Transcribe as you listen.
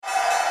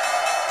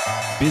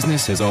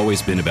Business has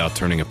always been about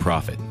turning a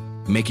profit,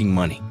 making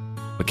money.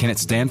 But can it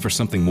stand for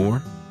something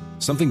more?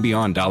 Something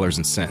beyond dollars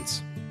and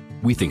cents?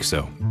 We think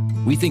so.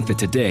 We think that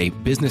today,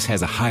 business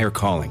has a higher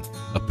calling,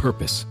 a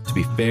purpose to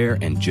be fair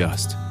and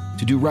just,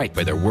 to do right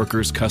by their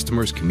workers,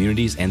 customers,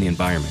 communities, and the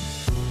environment.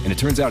 And it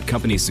turns out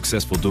companies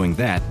successful doing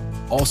that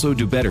also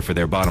do better for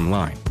their bottom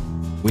line.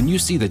 When you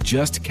see the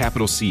Just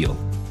Capital seal,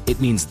 it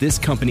means this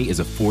company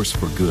is a force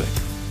for good.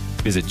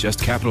 Visit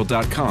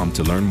justcapital.com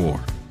to learn more.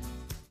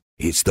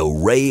 It's the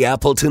Ray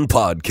Appleton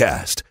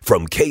Podcast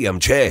from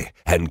KMJ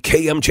and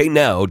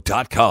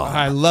KMJNow.com.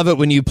 I love it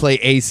when you play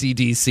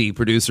AC/DC,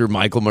 producer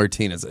Michael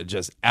Martinez. I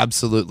just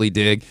absolutely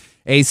dig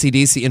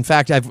AC/DC. In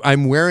fact,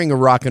 I'm wearing a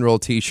rock and roll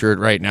t-shirt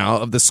right now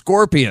of the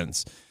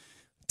Scorpions.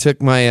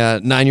 Took my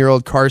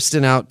 9-year-old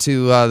Karsten out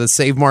to the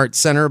Save Mart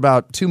Center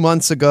about 2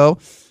 months ago.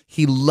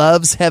 He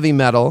loves heavy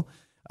metal.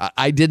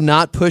 I did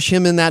not push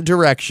him in that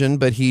direction,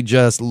 but he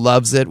just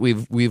loves it.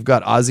 We've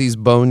got Ozzy's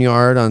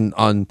Boneyard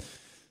on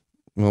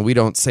well, we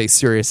don't say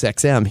Sirius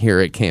XM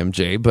here at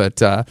KMJ, but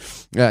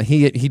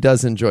he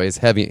does enjoy his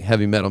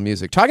heavy metal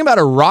music. Talking about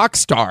a rock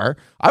star,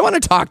 I want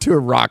to talk to a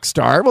rock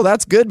star. Well,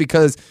 that's good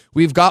because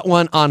we've got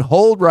one on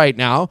hold right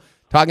now.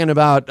 Talking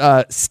about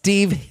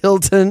Steve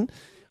Hilton,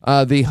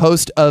 the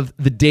host of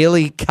The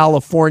Daily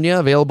California,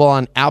 available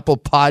on Apple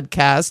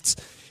Podcasts,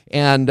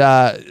 and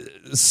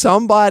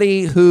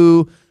somebody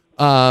who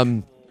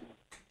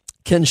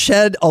can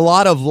shed a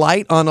lot of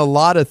light on a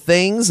lot of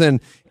things.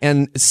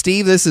 And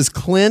Steve, this is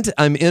Clint.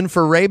 I'm in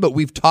for Ray, but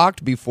we've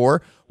talked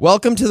before.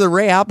 Welcome to the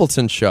Ray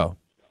Appleton Show.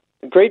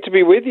 Great to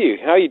be with you.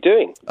 How are you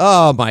doing?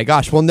 Oh, my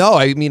gosh. Well, no,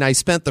 I mean, I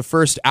spent the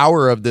first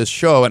hour of this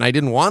show, and I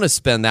didn't want to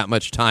spend that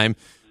much time,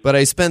 but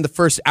I spent the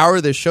first hour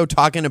of this show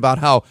talking about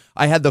how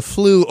I had the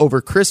flu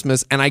over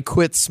Christmas, and I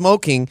quit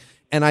smoking,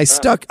 and I've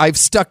stuck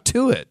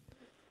to it.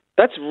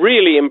 That's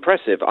really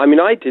impressive. I mean,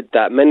 I did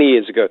that many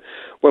years ago.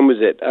 When was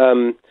it?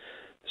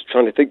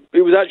 Trying to think.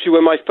 It was actually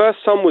when my first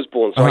son was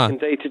born, so I can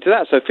date it to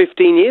that. So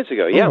 15 years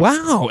ago, yeah. Oh,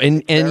 wow.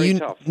 And you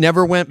tough.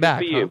 Never went back,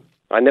 for you.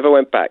 I never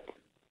went back.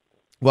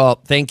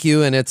 Well, thank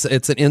you, and it's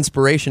an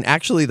inspiration.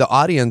 Actually, the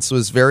audience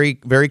was very,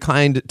 very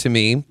kind to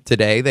me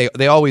today.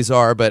 They always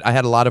are, but I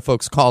had a lot of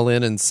folks call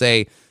in and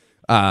say,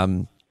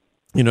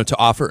 to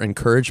offer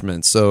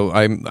encouragement. So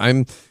I'm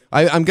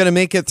going to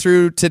make it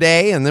through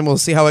today, and then we'll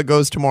see how it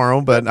goes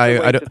tomorrow. But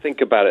I don't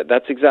think about it.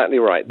 That's exactly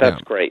right.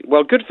 That's great.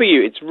 Well, good for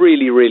you. It's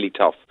really, really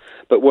tough,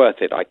 but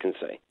worth it, I can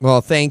say.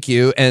 Well, thank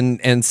you.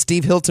 And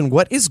Steve Hilton,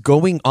 what is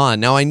going on?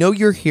 Now, I know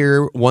you're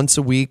here once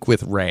a week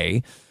with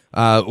Ray.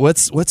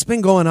 What's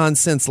been going on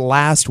since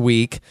last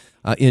week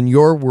in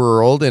your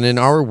world and in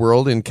our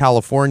world in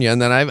California? And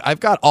then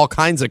I've got all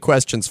kinds of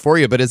questions for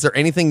you, but is there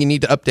anything you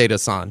need to update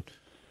us on?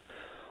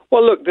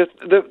 Well, look,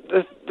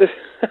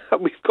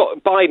 we've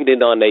got Biden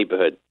in our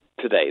neighborhood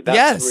today.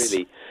 That's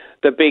really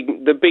the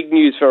big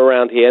news for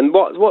around here. And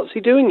what's he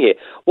doing here?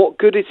 What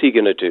good is he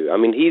going to do? I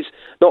mean, he's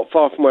not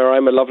far from where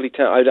I'm, a lovely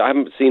town. I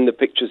haven't seen the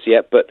pictures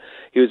yet, but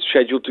he was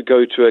scheduled to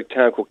go to a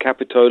town called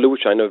Capitola,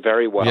 which I know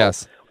very well.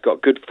 Yes. We've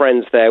got good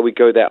friends there. We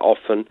go there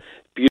often.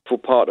 Beautiful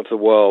part of the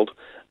world.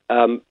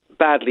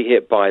 Badly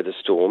hit by the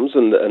storms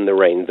and the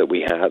rain that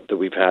we've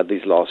had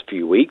these last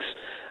few weeks.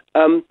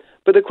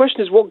 But the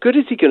question is, what good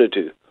is he going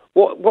to do?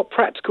 What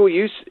practical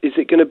use is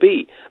it going to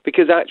be?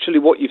 Because actually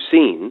what you've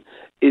seen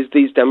is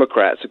these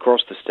Democrats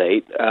across the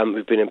state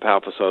who've been in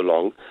power for so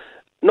long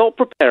not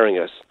preparing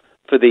us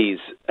for these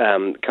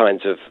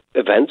kinds of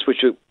events,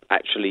 which are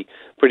actually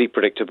pretty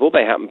predictable.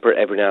 They happen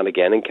every now and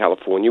again in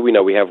California. We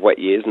know we have wet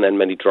years and then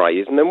many dry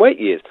years and then wet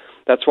years.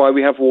 That's why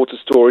we have water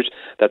storage.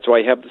 That's why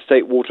you have the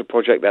State Water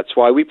Project. That's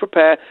why we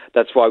prepare.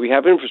 That's why we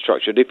have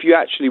infrastructure. If you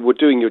actually were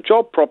doing your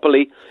job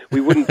properly, we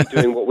wouldn't be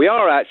doing what we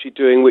are actually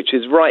doing, which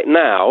is right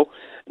now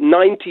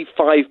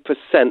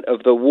 95%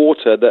 of the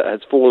water that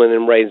has fallen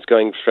in rain is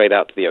going straight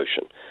out to the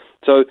ocean.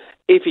 So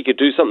if he could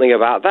do something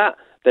about that,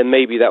 then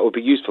maybe that would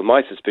be useful.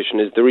 My suspicion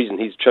is the reason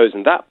he's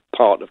chosen that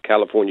part of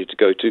California to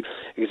go to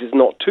because it's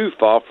not too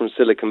far from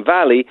Silicon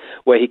Valley,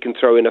 where he can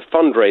throw in a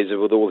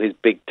fundraiser with all his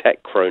big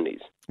tech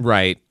cronies.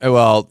 Right.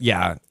 Well,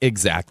 yeah,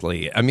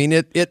 exactly. I mean,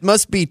 it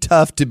must be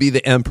tough to be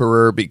the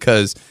emperor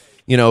because,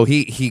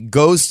 he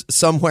goes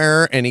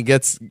somewhere and he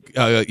gets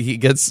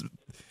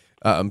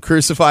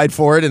crucified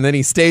for it, and then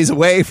he stays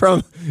away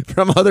from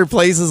other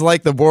places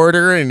like the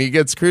border, and he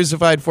gets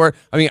crucified for it.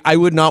 I mean, I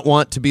would not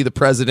want to be the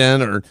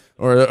president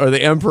or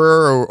the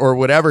emperor or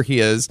whatever he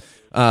is.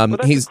 Well,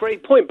 that's a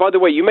great point. By the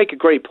way, you make a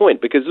great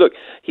point because, look,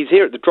 he's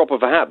here at the drop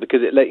of a hat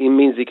because it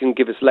means he can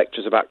give us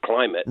lectures about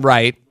climate.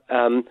 Right.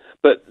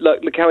 But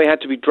look how he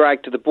had to be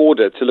dragged to the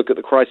border to look at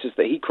the crisis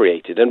that he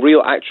created, and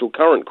real, actual,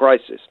 current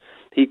crisis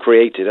he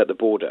created at the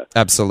border.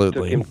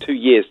 Absolutely. It took him 2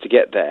 years to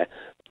get there.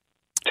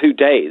 2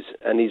 days,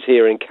 and he's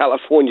here in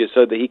California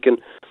so that he can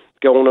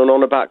go on and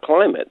on about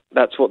climate.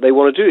 That's what they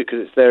want to do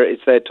because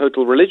it's their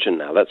total religion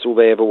now. That's all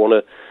they ever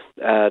want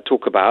to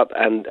talk about,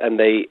 and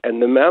the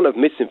amount of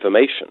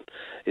misinformation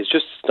is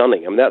just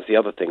stunning. I mean, that's the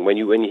other thing. When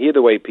you hear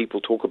the way people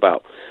talk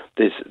about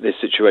this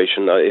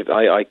situation,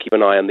 I keep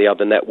an eye on the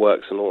other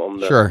networks and all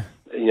on the sure.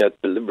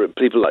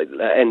 people like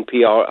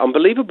NPR,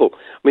 unbelievable.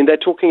 I mean, they're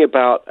talking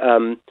about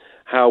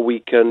how we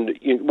can,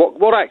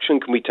 what action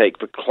can we take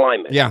for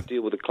climate, to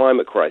deal with the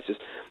climate crisis,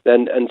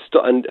 and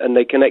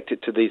they connect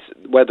it to these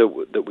weather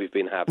that we've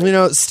been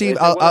having. Steve,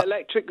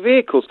 electric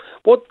vehicles.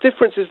 What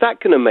difference is that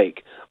going to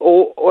make?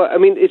 Or I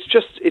mean, it's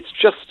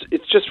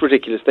just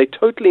ridiculous. They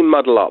totally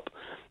muddle up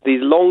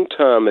these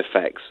long-term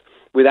effects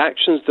with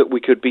actions that we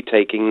could be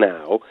taking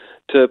now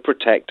to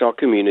protect our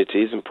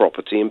communities and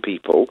property and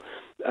people,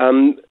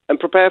 and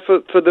prepare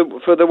for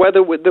the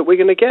weather that we're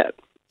going to get.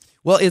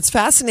 Well, it's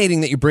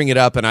fascinating that you bring it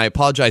up, and I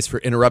apologize for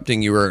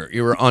interrupting. You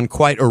were on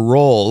quite a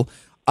roll.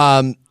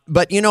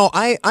 But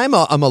I'm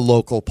a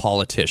local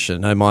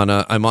politician. I'm on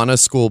a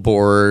school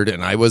board,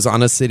 and I was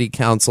on a city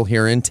council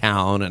here in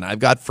town, and I've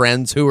got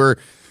friends who are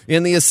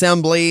in the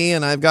assembly,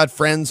 and I've got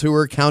friends who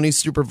are county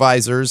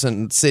supervisors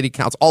and city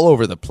council all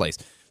over the place.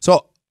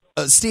 So,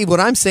 Steve, what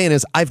I'm saying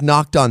is I've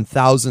knocked on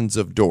thousands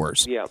of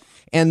doors. Yeah.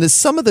 And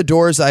some of the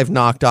doors I've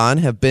knocked on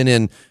have been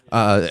in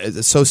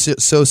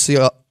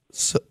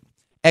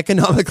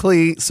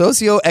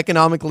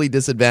socioeconomically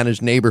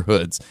disadvantaged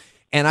neighborhoods.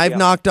 And I've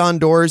knocked on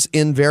doors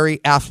in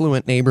very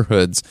affluent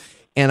neighborhoods.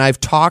 And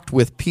I've talked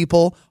with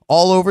people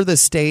all over the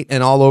state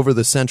and all over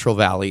the Central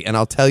Valley. And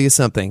I'll tell you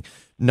something,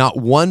 not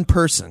one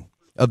person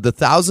of the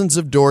thousands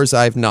of doors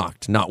I've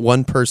knocked, not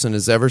one person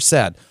has ever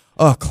said,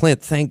 "Oh,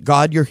 Clint, thank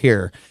God you're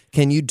here.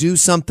 Can you do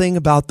something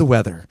about the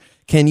weather?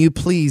 Can you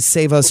please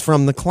save us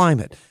from the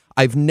climate?"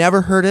 I've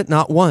never heard it,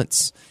 not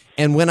once.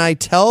 And when I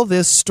tell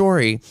this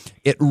story,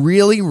 it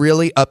really,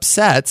 really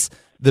upsets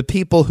the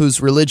people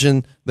whose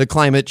religion the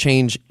climate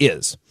change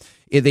is.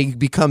 They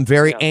become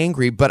very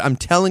angry. But I'm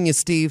telling you,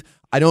 Steve,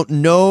 I don't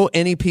know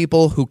any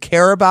people who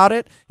care about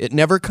it. It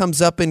never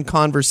comes up in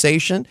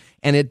conversation,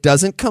 and it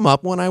doesn't come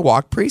up when I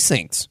walk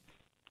precincts.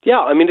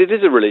 Yeah, I mean, it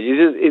is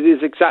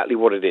exactly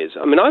what it is.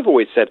 I mean, I've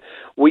always said,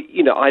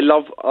 I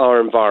love our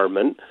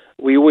environment.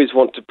 We always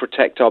want to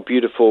protect our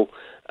beautiful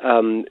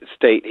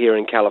state here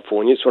in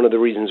California. It's one of the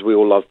reasons we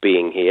all love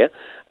being here.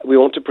 We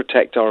want to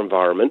protect our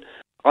environment.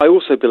 I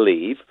also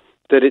believe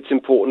that it's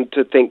important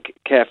to think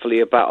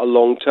carefully about a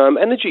long-term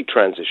energy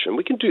transition.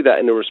 We can do that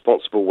in a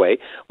responsible way.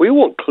 We all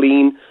want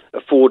clean,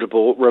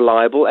 affordable,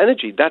 reliable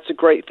energy. That's a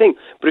great thing.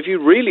 But if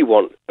you really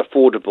want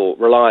affordable,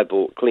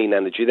 reliable, clean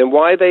energy, then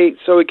why are they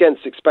so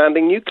against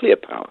expanding nuclear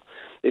power?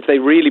 If they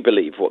really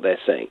believe what they're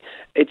saying.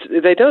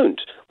 They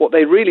don't. What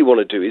they really want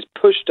to do is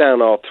push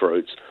down our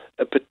throats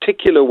a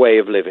particular way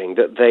of living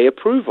that they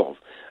approve of.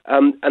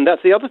 And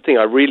that's the other thing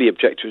I really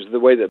object to, is the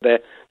way that they're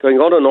going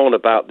on and on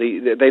about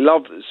they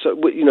love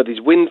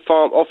these wind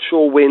farm,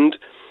 offshore wind,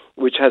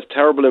 which has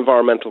terrible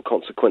environmental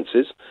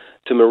consequences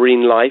to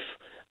marine life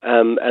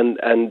and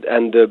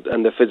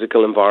the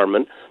physical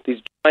environment.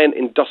 These giant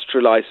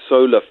industrialized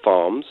solar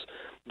farms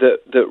that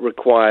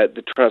require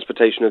the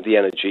transportation of the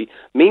energy.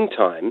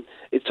 Meantime,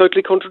 it's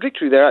totally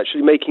contradictory. They're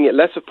actually making it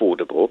less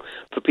affordable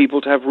for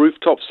people to have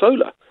rooftop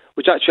solar,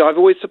 which actually I've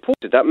always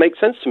supported. That makes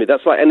sense to me.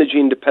 That's like energy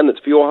independence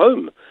for your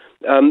home.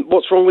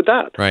 What's wrong with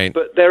that? Right.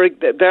 But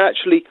they're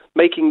actually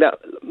making that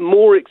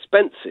more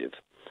expensive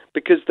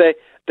because they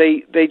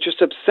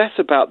just obsess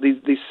about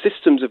these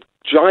systems of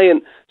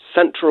giant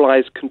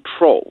centralized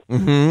control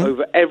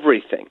over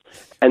everything.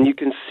 And you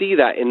can see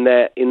that in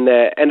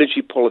their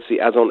energy policy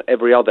as on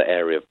every other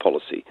area of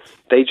policy.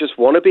 They just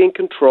want to be in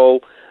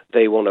control.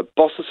 They want to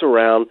boss us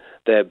around.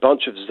 They're a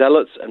bunch of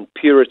zealots and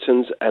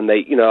Puritans, and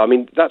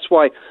that's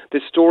why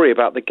this story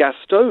about the gas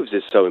stoves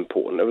is so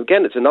important. And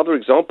again, it's another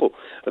example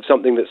of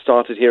something that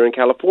started here in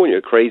California,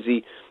 a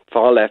crazy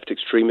far-left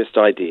extremist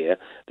idea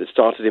that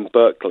started in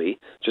Berkeley,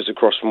 just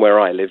across from where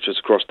I live, just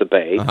across the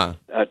bay,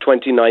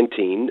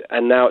 2019,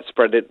 and now it's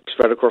spread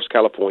across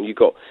California. You've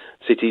got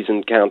cities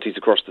and counties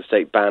across the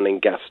state banning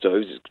gas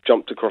stoves. It's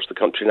jumped across the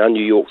country now.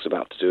 New York's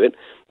about to do it.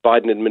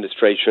 Biden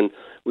administration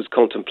was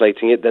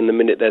contemplating it. Then the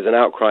minute there's an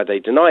outcry, they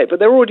deny it. But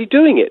they're already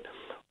doing it.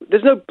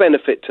 There's no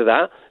benefit to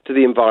that, to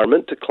the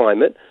environment, to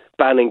climate,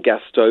 banning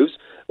gas stoves.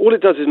 All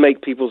it does is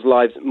make people's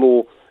lives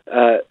more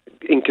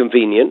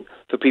inconvenient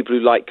for people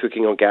who like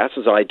cooking on gas,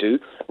 as I do,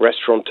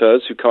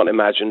 restaurateurs who can't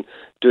imagine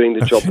doing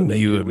the job that they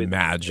do.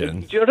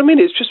 Imagine? Do you know what I mean?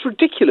 It's just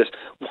ridiculous.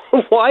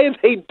 Why are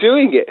they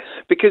doing it?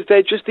 Because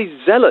they're just these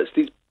zealots,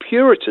 these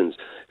Puritans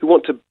who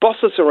want to boss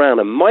us around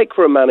and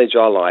micromanage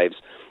our lives.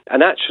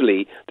 And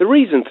actually, the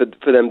reason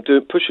for them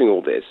pushing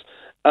all this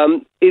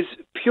is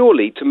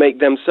purely to make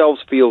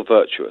themselves feel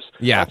virtuous.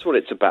 Yeah. That's what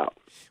it's about.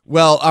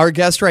 Well, our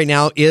guest right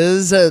now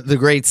is the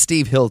great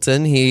Steve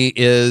Hilton. He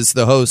is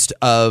the host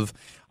of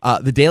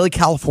The Daily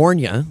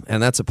California,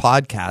 and that's a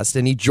podcast.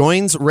 And he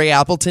joins Ray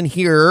Appleton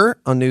here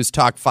on News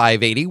Talk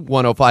 580,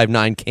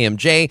 105.9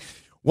 KMJ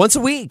once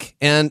a week.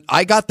 And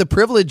I got the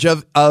privilege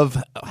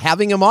of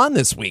having him on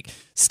this week.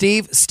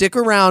 Steve, stick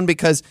around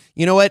because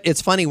you know what?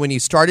 It's funny, when you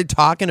started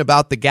talking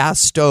about the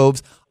gas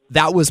stoves,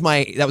 that was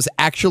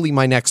actually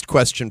my next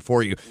question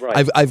for you.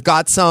 Right. I've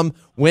got some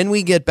when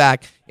we get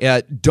back.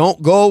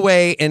 Don't go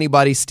away,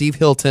 anybody. Steve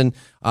Hilton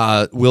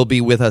will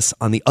be with us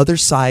on the other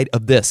side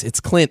of this.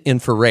 It's Clint in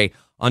for Ray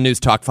on News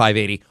Talk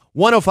 580,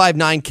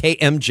 105.9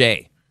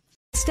 KMJ.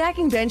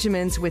 Stacking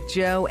Benjamins with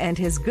Joe and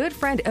his good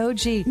friend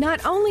OG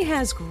not only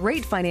has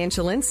great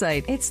financial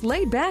insight, it's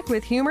laid back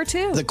with humor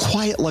too. The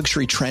quiet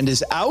luxury trend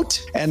is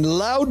out and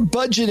loud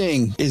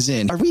budgeting is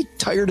in. Are we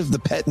tired of the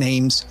pet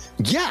names?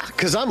 Yeah,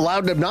 because I'm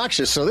loud and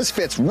obnoxious, so this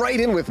fits right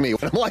in with me.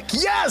 I'm like,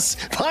 yes,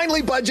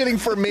 finally budgeting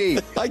for me.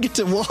 I get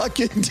to walk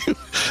into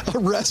a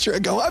restaurant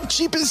and go, I'm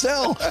cheap as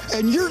hell,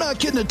 and you're not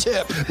getting a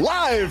tip.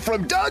 Live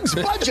from Doug's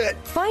Budget.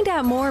 Find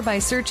out more by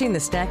searching the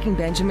Stacking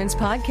Benjamins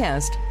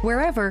podcast,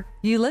 wherever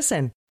you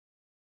listen.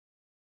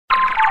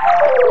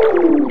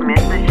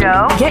 Miss the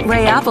show? Get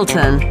Ray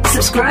Appleton.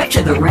 Subscribe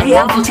to the Ray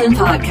Appleton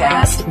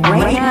podcast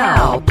right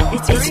now.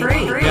 It's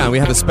free. Yeah, we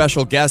have a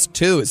special guest,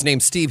 too. His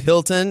name's Steve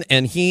Hilton,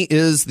 and he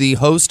is the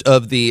host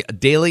of the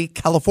Daily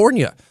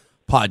California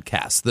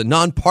podcast, the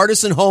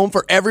nonpartisan home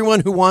for everyone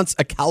who wants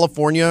a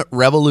California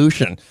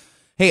revolution.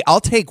 Hey,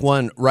 I'll take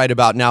one right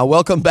about now.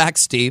 Welcome back,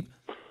 Steve.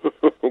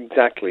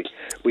 Exactly.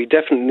 We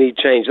definitely need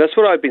change. That's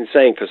what I've been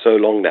saying for so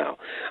long now.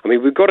 I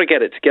mean, we've got to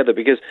get it together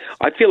because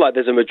I feel like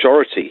there's a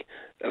majority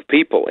of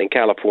people in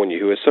California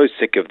who are so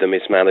sick of the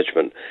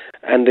mismanagement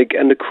and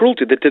the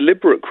cruelty, the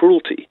deliberate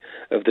cruelty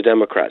of the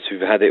Democrats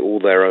who've had it all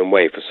their own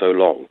way for so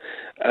long.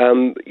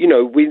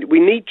 We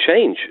need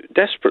change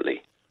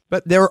desperately.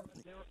 But there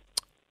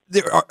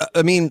are,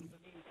 I mean,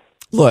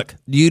 look,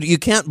 you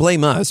can't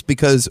blame us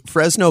because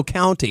Fresno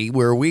County,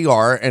 where we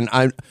are, and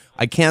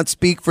I can't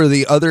speak for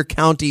the other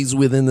counties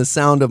within the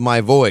sound of my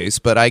voice,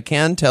 but I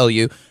can tell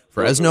you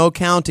Fresno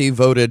County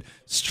voted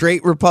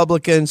straight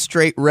Republican,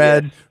 straight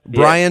red,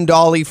 Brian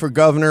Dahle for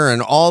governor,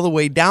 and all the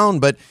way down.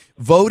 But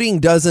voting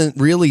doesn't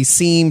really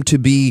seem to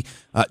be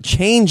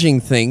changing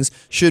things.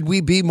 Should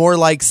we be more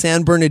like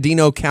San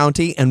Bernardino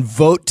County and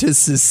vote to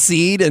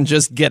secede and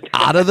just get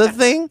out of the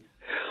thing?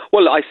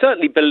 Well, I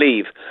certainly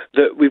believe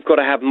that we've got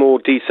to have more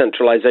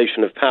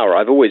decentralization of power.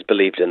 I've always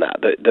believed in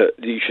that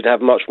you should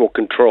have much more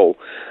control.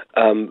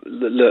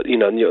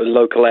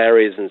 Local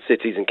areas and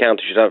cities and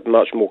counties should have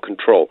much more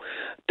control.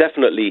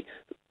 Definitely,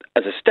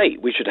 as a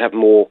state, we should have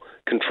more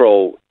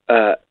control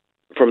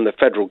from the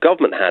federal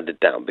government handed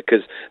down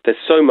because there's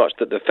so much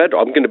that the federal...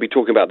 I'm going to be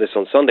talking about this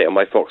on Sunday on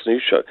my Fox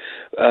News show.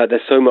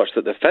 There's so much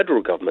that the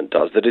federal government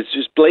does that is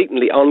just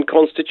blatantly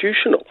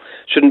unconstitutional.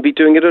 Shouldn't be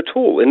doing it at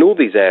all in all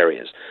these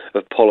areas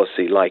of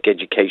policy like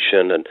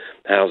education and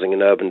housing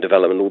and urban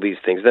development, all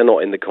these things. They're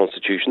not in the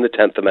Constitution. The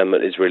 10th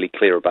Amendment is really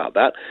clear about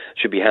that.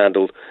 Should be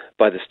handled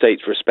by the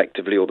states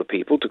respectively or the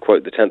people, to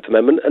quote the 10th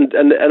Amendment.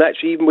 And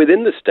actually even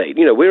within the state,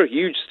 we're a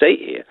huge state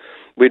here.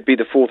 We'd be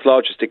the fourth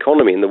largest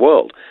economy in the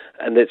world,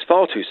 and it's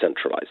far too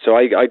centralized. So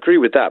I agree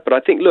with that. But I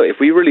think, look, if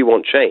we really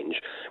want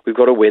change, we've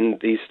got to win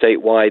these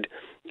statewide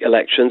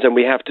elections, and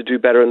we have to do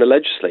better in the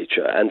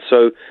legislature. And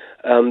so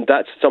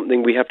that's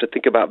something we have to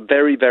think about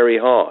very, very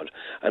hard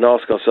and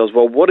ask ourselves,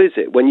 well, what is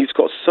it when you've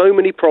got so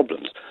many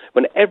problems,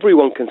 when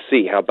everyone can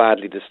see how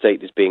badly the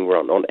state is being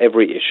run on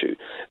every issue?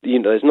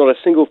 There's not a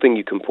single thing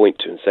you can point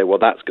to and say, well,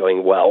 that's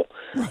going well.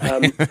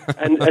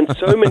 And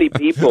so many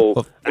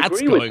people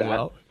agree with that.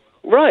 Well.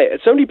 Right,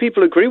 so many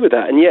people agree with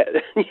that, and yet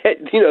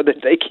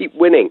they keep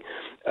winning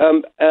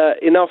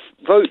enough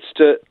votes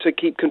to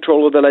keep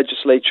control of the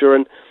legislature,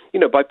 and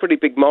by pretty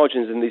big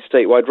margins in these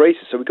statewide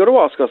races. So we've got to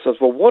ask ourselves,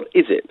 well, what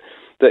is it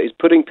that is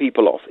putting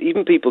people off?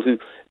 Even people who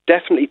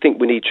definitely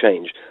think we need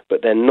change,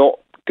 but they're not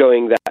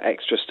going that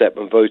extra step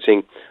and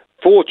voting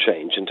for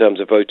change in terms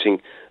of voting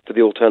for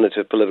the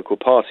alternative political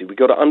party. We've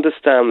got to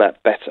understand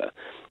that better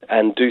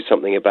and do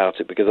something about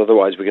it, because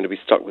otherwise we're going to be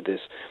stuck with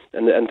this,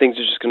 and things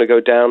are just going to go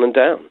down and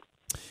down.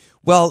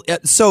 Well,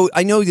 so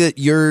I know that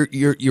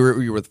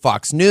you're with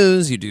Fox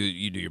News. You do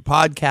your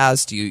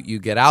podcast. You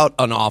get out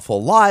an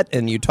awful lot,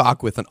 and you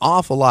talk with an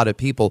awful lot of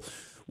people.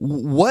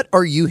 What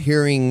are you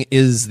hearing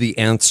is the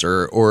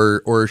answer,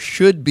 or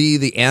should be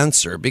the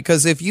answer?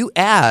 Because if you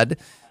add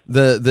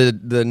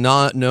the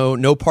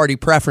no party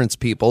preference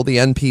people, the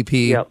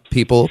NPP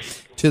people,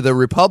 to the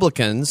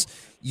Republicans,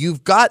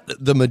 you've got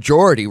the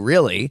majority.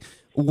 Really,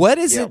 what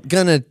is it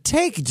going to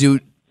take?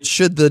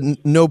 Should the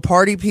no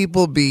party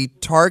people be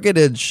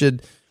targeted?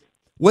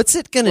 What's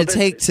it going to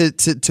take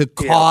to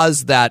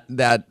cause that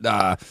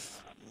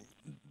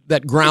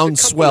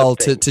groundswell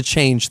to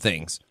change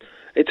things?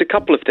 It's a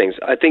couple of things.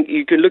 I think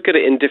you can look at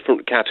it in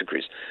different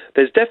categories.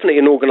 There's definitely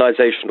an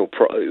organizational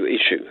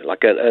issue,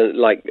 like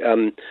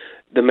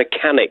the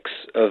mechanics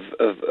of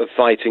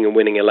fighting and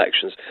winning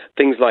elections.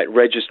 Things like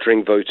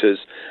registering voters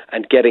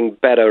and getting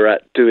better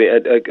at doing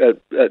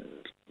at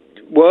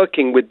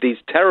working with these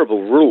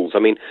terrible rules. I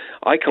mean,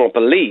 I can't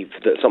believe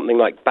that something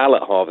like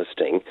ballot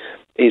harvesting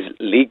is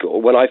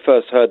legal. When I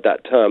first heard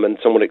that term and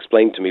someone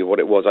explained to me what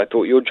it was, I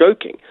thought, you're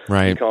joking.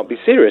 Right. You can't be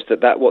serious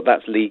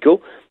that's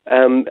legal.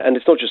 And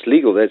it's not just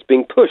legal, it's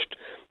being pushed,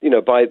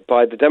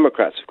 by the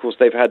Democrats. Of course,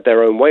 they've had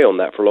their own way on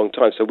that for a long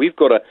time. So we've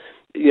got to,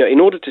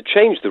 in order to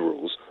change the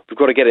rules, we've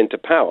got to get into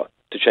power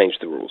to change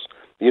the rules.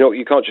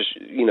 You can't just,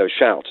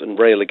 shout and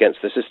rail against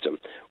the system.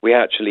 We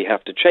actually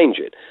have to change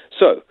it.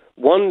 So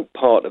one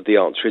part of the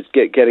answer is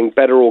getting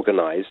better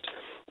organized.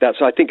 That's,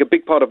 I think, a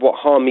big part of what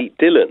Harmeet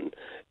Dillon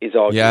is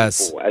arguing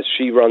for, as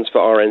she runs for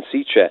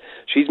RNC chair.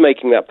 She's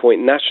making that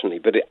point nationally,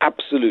 but it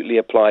absolutely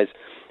applies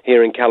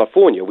here in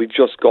California. We've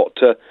just got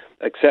to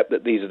accept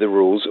that these are the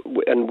rules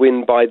and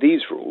win by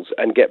these rules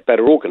and get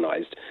better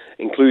organized,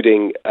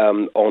 including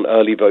on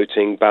early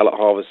voting, ballot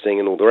harvesting,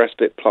 and all the rest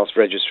of it, plus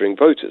registering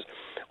voters.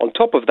 On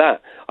top of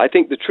that, I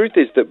think the truth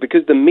is that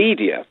because the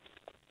media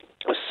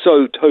are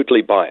so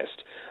totally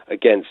biased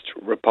against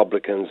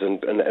Republicans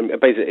and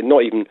basically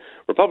not even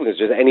Republicans,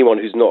 just anyone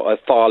who's not a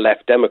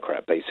far-left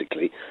Democrat,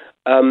 basically,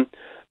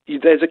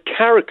 there's a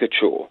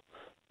caricature,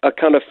 a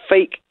kind of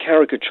fake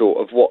caricature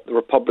of what the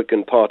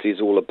Republican Party is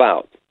all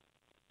about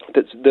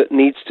that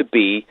needs to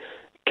be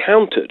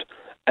countered.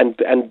 And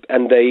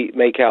they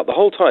make out the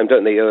whole time,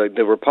 don't they?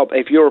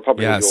 If you're a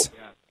Republican, yes.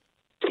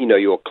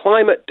 You're a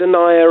climate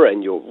denier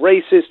and you're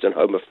racist and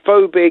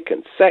homophobic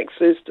and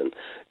sexist and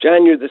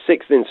January the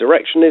 6th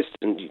insurrectionist,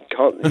 and you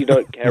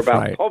don't care about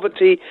right.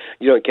 poverty,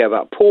 you don't care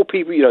about poor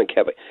people, you don't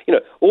care about,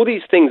 all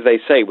these things they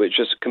say which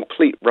are just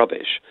complete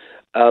rubbish.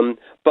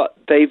 But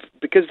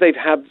because they've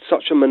had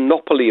such a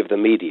monopoly of the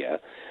media,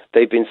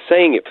 they've been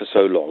saying it for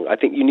so long, I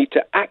think you need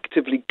to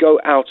actively go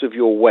out of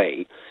your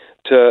way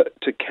to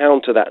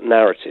counter that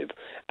narrative.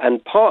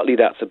 And partly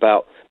that's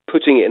about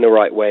putting it in the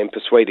right way and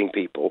persuading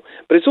people.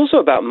 But it's also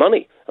about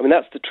money. I mean,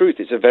 that's the truth.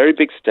 It's a very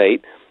big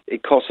state.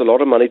 It costs a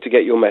lot of money to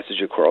get your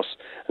message across.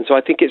 And so I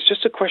think it's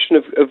just a question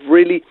of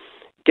really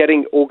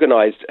getting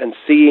organized and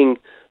seeing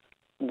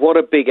what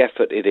a big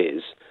effort it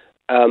is,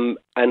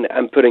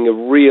 and putting a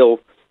real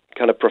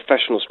kind of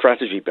professional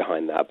strategy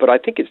behind that. But I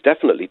think it's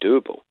definitely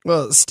doable.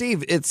 Well,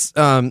 Steve, it's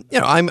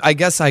I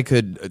guess I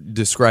could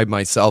describe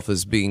myself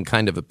as being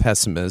kind of a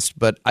pessimist,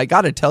 but I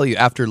got to tell you,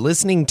 after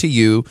listening to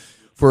you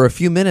for a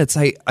few minutes,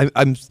 I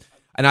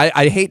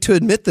hate to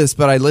admit this,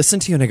 but I listen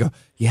to you and I go,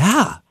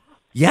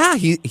 yeah,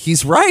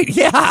 he's right.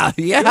 Yeah.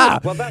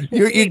 Well,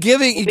 you're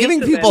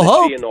giving people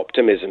hope and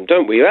optimism,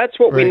 don't we? That's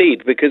what we Right.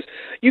 need, because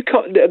you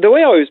can't. The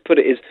way I always put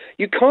it is,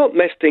 you can't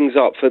mess things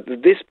up for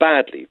this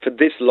badly for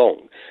this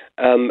long,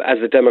 as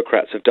the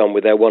Democrats have done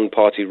with their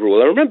one-party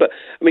rule. And remember,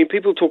 I mean,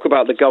 people talk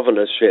about the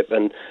governorship,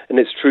 and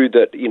it's true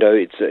that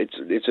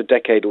it's a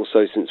decade or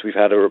so since we've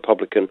had a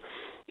Republican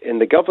in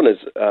the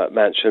governor's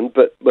mansion,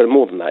 but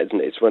more than that,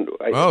 isn't it?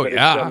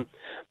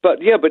 But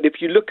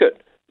if you look at,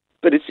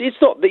 but it's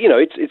not,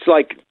 it's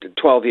like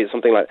 12 years,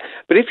 something like that.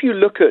 But if you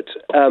look at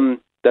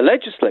the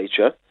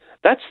legislature,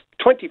 that's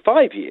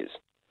 25 years.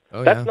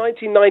 That's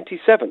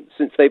 1997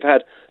 since they've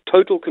had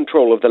total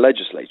control of the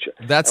legislature.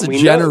 That's a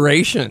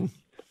generation.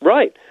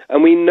 Right.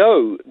 And we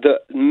know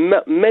that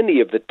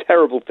many of the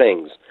terrible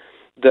things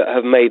that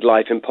have made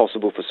life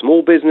impossible for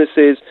small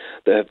businesses,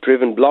 that have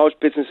driven large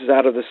businesses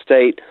out of the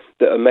state,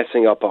 that are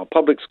messing up our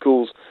public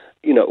schools,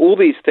 all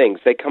these things,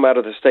 they come out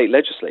of the state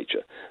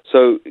legislature.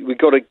 So we've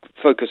got to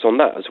focus on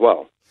that as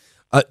well.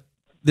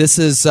 This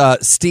is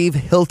Steve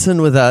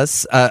Hilton with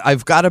us.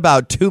 I've got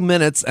about 2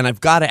 minutes, and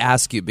I've got to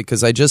ask you,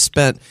 because I just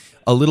spent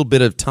a little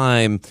bit of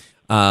time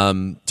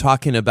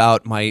talking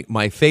about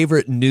my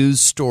favorite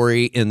news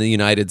story in the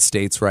United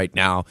States right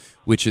now,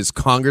 which is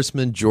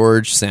Congressman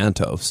George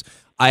Santos.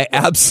 I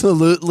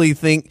absolutely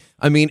think,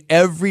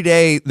 every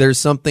day there's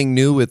something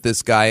new with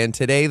this guy, and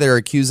today they're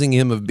accusing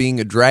him of being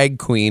a drag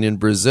queen in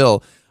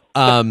Brazil.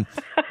 Yeah,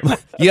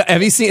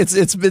 have you seen?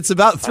 It's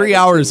about 3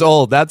 hours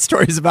old. That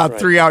story's about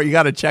 3 hours. You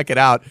got to check it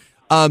out.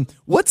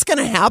 What's going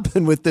to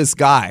happen with this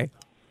guy?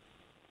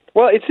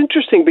 Well, it's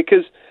interesting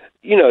because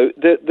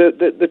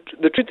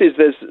the truth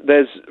is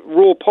there's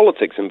raw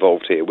politics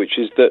involved here, which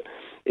is that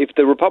if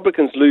the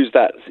Republicans lose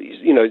that,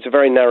 it's a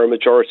very narrow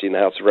majority in the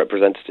House of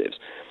Representatives.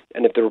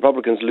 And if the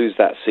Republicans lose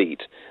that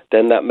seat,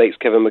 then that makes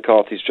Kevin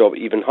McCarthy's job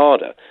even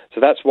harder. So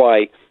that's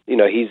why,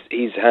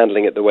 he's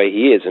handling it the way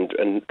he is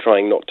and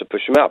trying not to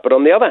push him out. But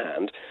on the other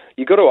hand,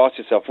 you've got to ask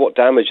yourself, what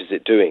damage is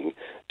it doing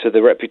to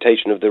the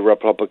reputation of the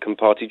Republican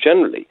Party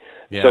generally?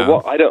 Yeah. So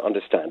what I don't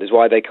understand is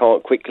why they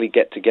can't quickly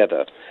get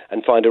together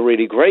and find a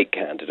really great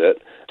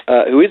candidate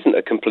who isn't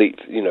a complete,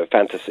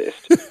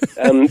 fantasist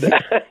and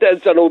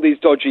has done all these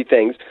dodgy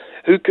things,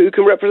 who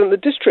can represent the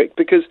district,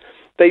 because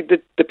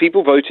the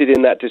people voted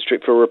in that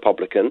district for a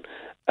Republican.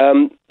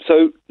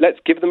 So let's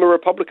give them a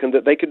Republican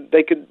that they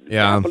could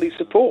happily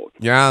support.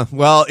 Yeah,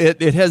 well,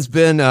 it has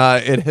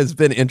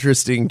been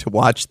interesting to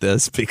watch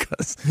this,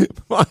 because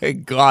my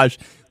gosh,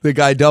 the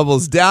guy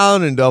doubles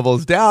down, and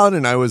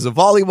I was a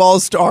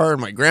volleyball star, and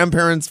my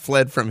grandparents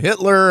fled from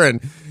Hitler,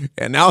 and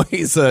now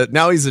he's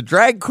a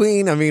drag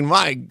queen. I mean,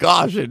 my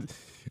gosh,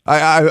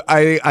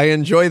 I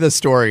enjoy the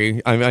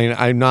story. I mean,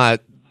 I'm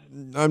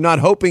not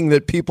hoping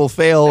that people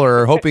fail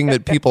or hoping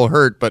that people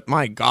hurt, but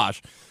my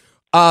gosh.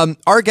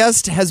 Our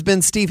guest has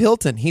been Steve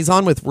Hilton. He's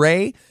on with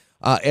Ray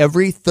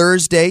every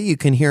Thursday. You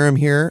can hear him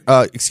here.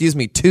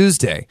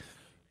 Tuesday.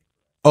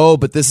 Oh,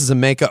 but this is a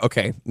makeup.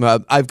 Okay.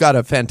 I've got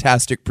a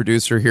fantastic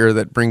producer here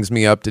that brings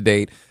me up to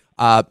date.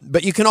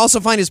 But you can also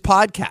find his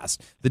podcast,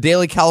 The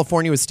Daily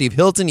California with Steve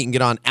Hilton. You can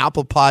get on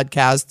Apple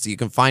Podcasts. You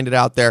can find it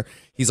out there.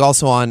 He's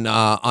also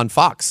on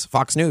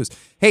Fox News.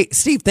 Hey,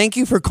 Steve, thank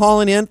you for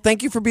calling in.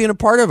 Thank you for being a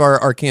part of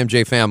our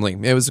KMJ family.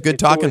 It was good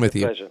talking with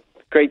you. Pleasure.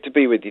 Great to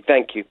be with you.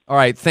 Thank you. All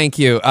right, thank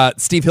you,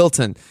 Steve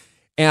Hilton,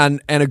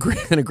 and a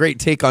great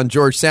take on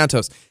George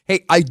Santos.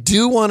 Hey, I've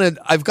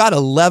got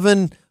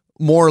 11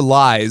 more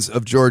lies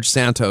of George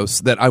Santos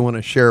that I want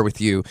to share with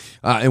you,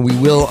 and we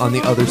will on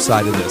the other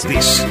side of this.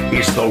 This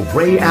is the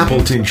Ray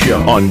Appleton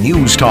Show on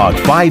News Talk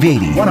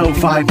 580,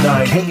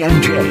 105.9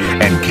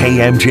 KMJ, and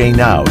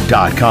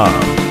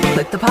KMJNow.com.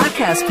 Click the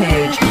podcast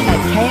page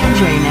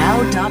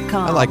at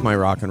KMJNow.com. I like my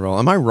rock and roll.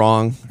 Am I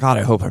wrong? God,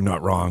 I hope I'm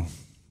not wrong.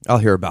 I'll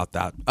hear about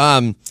that.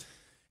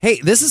 Hey,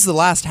 this is the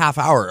last half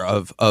hour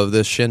of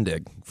this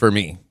shindig for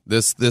me.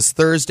 This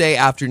Thursday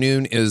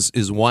afternoon is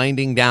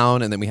winding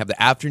down, and then we have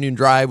the afternoon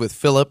drive with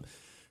Philip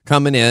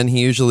coming in. He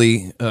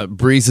usually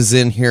breezes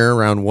in here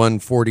around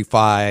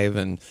 1:45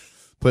 and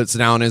puts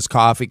down his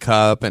coffee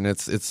cup, and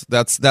that's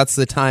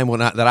the time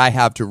that I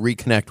have to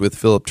reconnect with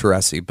Philip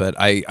Teresi. But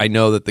I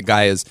know that the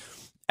guy is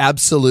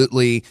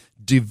absolutely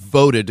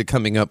devoted to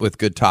coming up with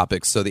good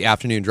topics. So the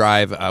afternoon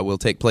drive will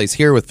take place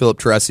here with Philip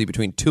Teresi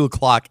between 2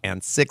 o'clock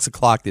and 6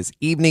 o'clock this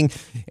evening,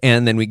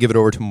 and then we give it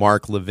over to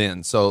Mark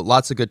Levin. So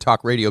lots of good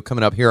talk radio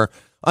coming up here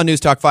on News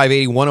Talk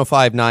 580,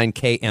 105.9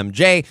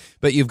 KMJ,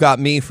 but you've got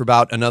me for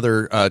about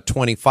another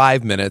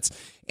 25 minutes.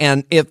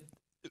 And if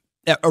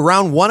at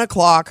around 1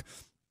 o'clock,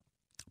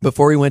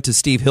 before we went to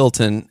Steve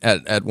Hilton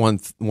at 1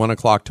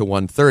 o'clock to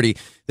 1:30,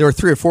 there were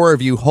 3 or 4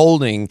 of you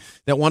holding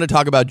that want to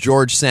talk about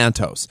George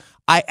Santos.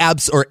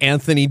 Or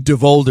Anthony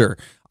DeVolder.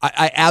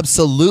 I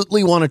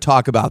absolutely want to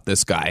talk about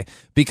this guy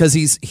because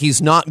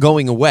he's not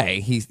going away.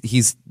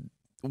 He's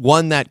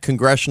won that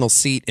congressional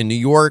seat in New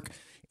York,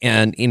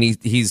 and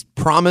he's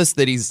promised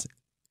that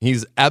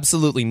he's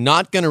absolutely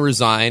not going to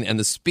resign. And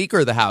the Speaker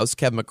of the House,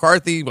 Kevin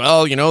McCarthy,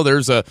 well,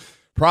 there's a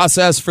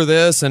process for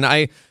this, and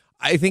I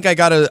think I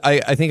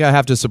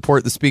have to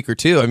support the Speaker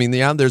too. I mean,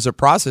 there's a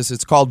process.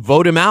 It's called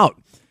vote him out.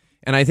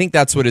 And I think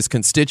that's what his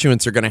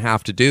constituents are going to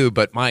have to do.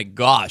 But my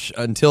gosh,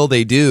 until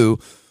they do,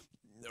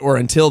 or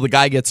until the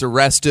guy gets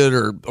arrested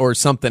or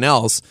something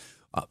else,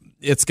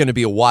 it's going to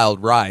be a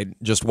wild ride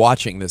just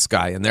watching this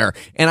guy in there.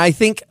 And I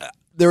think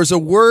there's a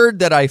word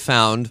that I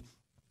found,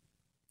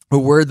 a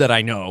word that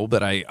I know,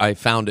 but I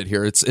found it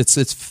here.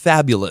 It's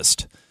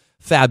fabulist.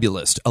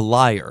 Fabulist, a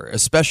liar,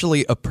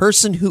 especially a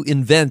person who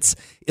invents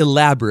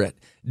elaborate,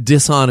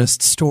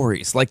 dishonest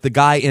stories, like the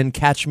guy in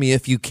Catch Me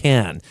If You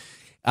Can.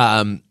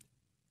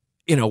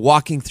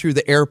 Walking through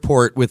the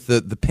airport with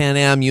the Pan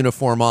Am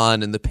uniform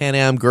on and the Pan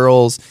Am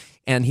girls,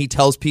 and he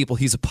tells people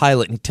he's a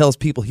pilot, and he tells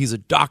people he's a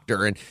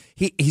doctor, and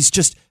he's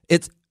just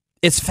it's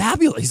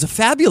fabulous. He's a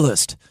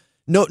fabulist.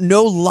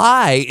 No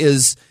lie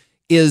is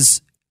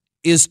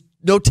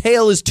no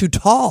tale is too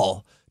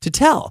tall to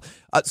tell.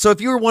 So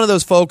if you were one of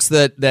those folks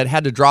that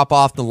had to drop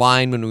off the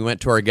line when we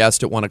went to our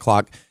guest at 1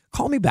 o'clock,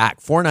 call me back,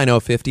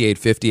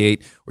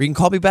 490-5858, or you can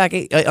call me back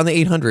on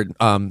the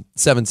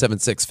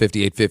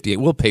 800-776-5858.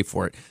 We'll pay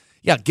for it.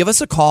 Yeah, give us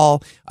a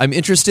call. I'm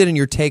interested in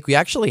your take. We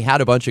actually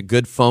had a bunch of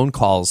good phone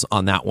calls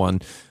on that one.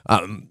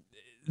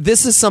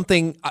 This is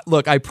something,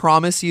 look, I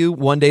promise you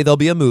one day there'll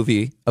be a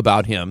movie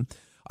about him.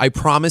 I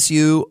promise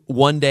you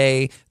one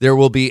day there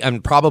will be,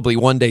 and probably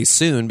one day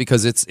soon,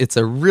 because it's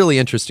a really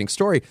interesting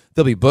story.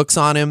 There'll be books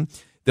on him.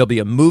 There'll be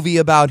a movie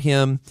about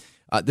him.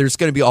 There's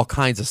going to be all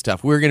kinds of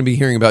stuff. We're going to be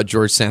hearing about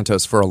George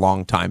Santos for a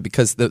long time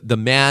because the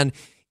man,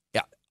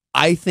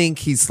 I think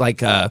he's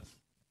like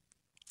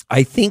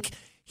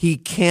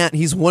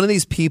he's one of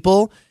these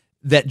people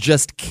that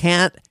just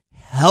can't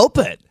help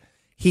it.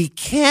 He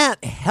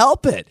can't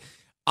help it.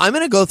 I'm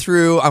going to go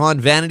through, I'm on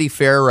Vanity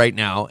Fair right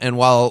now, and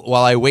while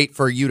I wait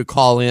for you to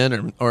call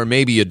in, or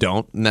maybe you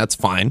don't, and that's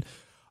fine,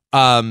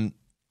 I'm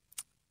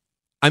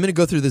going to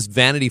go through this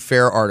Vanity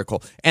Fair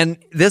article. And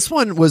this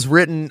one was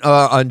written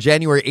on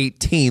January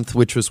 18th,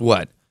 which was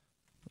what?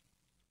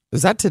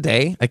 Is that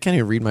today? I can't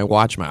even read my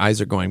watch. My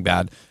eyes are going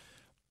bad.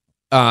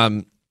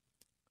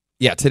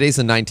 Yeah, today's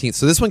the 19th.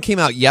 So this one came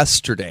out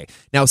yesterday.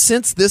 Now,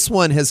 since this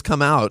one has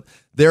come out,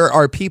 there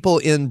are people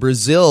in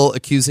Brazil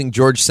accusing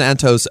George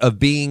Santos of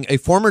being a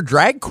former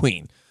drag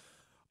queen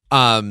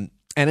and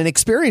an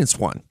experienced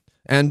one.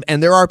 And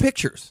there are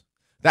pictures.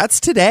 That's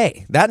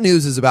today. That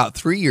news is about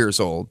 3 years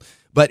old,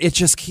 but it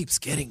just keeps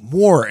getting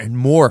more and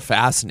more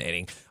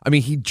fascinating. I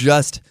mean, he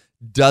just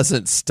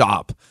doesn't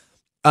stop.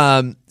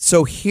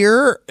 So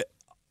here...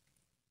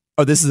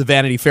 Oh, this is a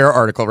Vanity Fair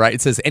article, right?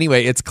 It says,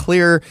 anyway, it's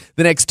clear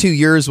the next 2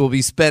 years will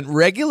be spent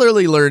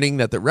regularly learning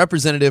that the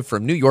representative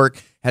from New York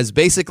has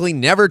basically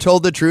never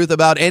told the truth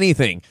about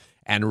anything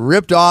and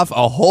ripped off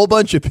a whole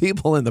bunch of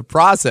people in the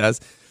process.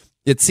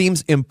 It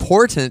seems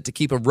important to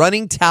keep a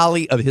running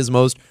tally of his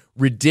most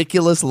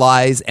ridiculous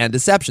lies and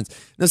deceptions.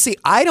 Now, see,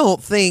 I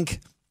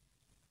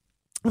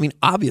mean,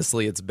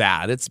 obviously it's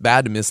bad. It's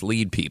bad to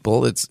mislead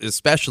people. It's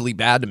especially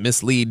bad to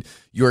mislead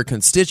your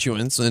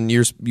constituents, and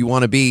you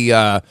want to be...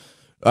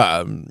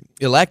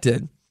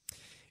 elected,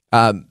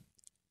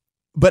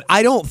 but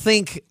I don't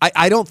think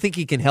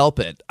he can help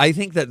it. I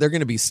think that they're going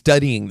to be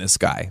studying this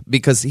guy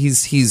because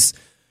he's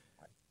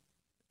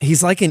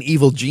like an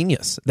evil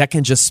genius that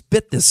can just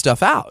spit this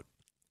stuff out.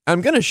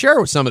 I'm going to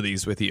share some of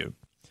these with you.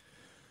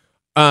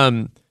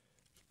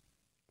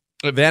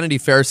 Vanity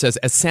Fair says,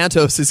 as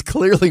Santos is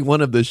clearly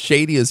one of the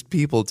shadiest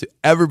people to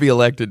ever be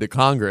elected to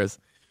Congress,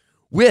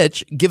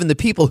 which, given the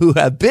people who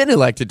have been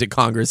elected to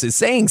Congress, is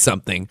saying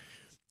something,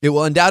 it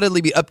will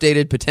undoubtedly be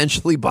updated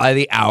potentially by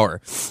the hour.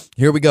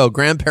 Here we go.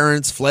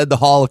 Grandparents fled the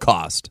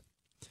Holocaust.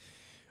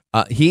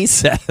 He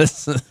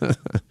says,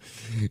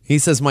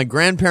 my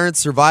grandparents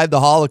survived the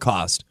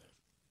Holocaust.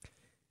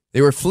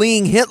 They were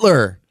fleeing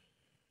Hitler.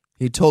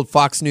 He told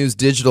Fox News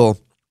Digital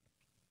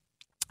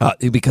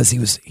because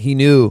he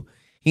knew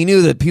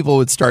that people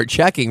would start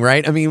checking,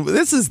 right? I mean,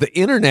 this is the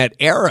internet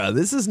era.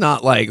 This is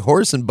not like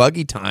horse and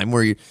buggy time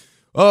where you,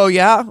 oh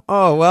yeah,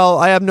 oh well,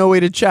 I have no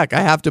way to check.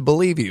 I have to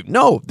believe you.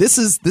 No, this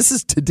is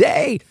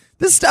today.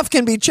 This stuff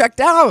can be checked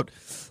out.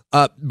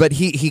 But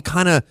he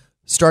kind of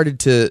started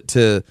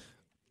to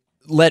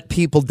let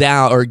people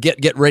down, or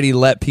get ready to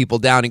let people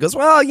down. He goes,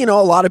 well,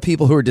 a lot of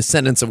people who are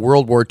descendants of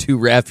World War II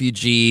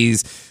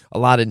refugees, a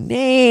lot of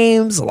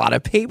names, a lot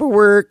of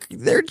paperwork,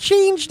 they're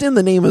changed in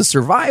the name of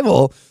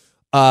survival.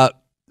 But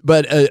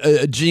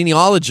a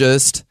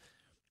genealogist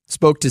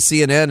spoke to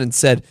CNN and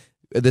said,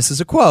 this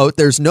is a quote,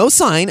 there's no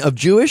sign of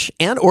Jewish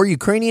and or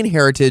Ukrainian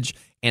heritage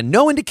and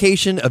no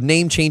indication of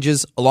name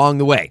changes along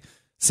the way.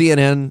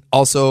 CNN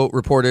also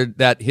reported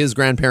that his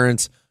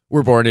grandparents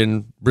were born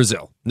in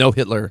Brazil. No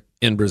Hitler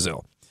in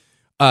Brazil.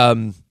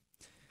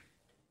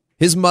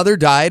 His mother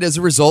died as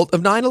a result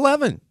of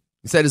 9/11.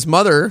 He said his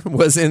mother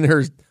was in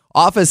her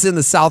office in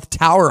the South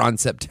Tower on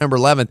September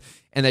 11th,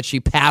 and that she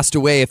passed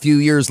away a few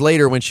years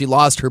later when she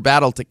lost her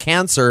battle to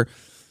cancer.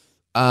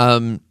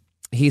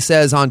 He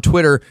says on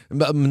Twitter,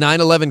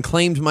 9/11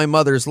 claimed my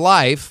mother's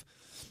life.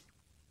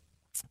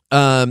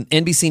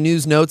 NBC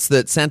News notes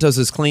that Santos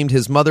has claimed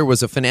his mother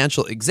was a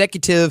financial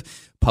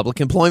executive.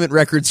 Public employment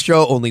records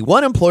show only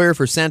one employer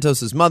for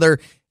Santos's mother,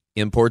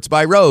 Imports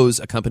by Rose,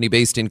 a company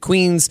based in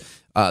Queens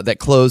that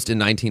closed in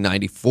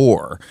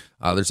 1994.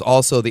 There's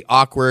also the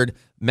awkward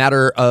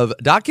matter of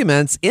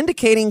documents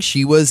indicating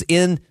she was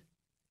in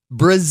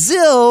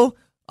Brazil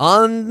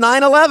on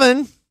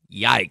 9/11.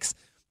 Yikes.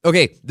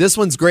 Okay, this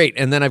one's great.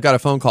 And then I've got a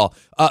phone call.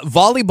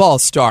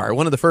 Volleyball star.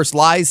 One of the first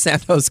lies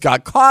Santos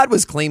got caught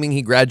was claiming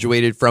he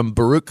graduated from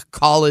Baruch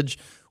College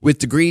with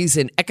degrees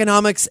in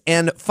economics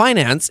and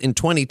finance in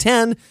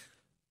 2010.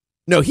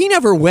 No, he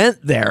never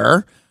went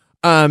there.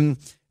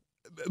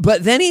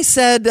 But then he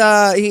said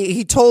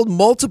he told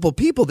multiple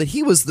people that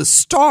he was the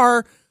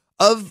star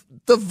of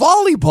the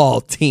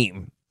volleyball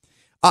team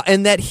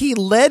and that he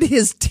led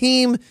his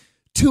team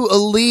to a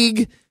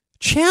league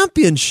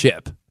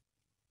championship.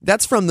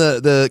 That's from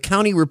the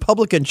county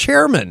Republican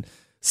chairman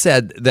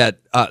said that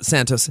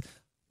Santos.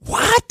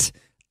 What?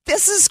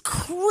 This is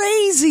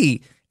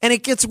crazy. And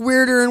it gets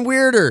weirder and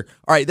weirder.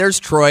 All right, there's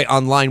Troy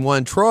on line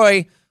one.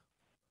 Troy,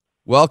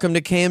 welcome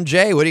to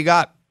KMJ. What do you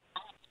got?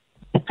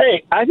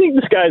 Hey, I think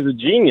this guy's a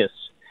genius.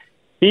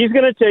 He's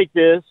going to take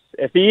this.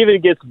 If he even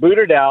gets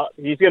booted out,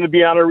 he's going to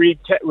be on a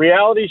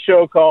reality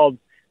show called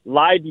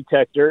Lie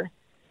Detector.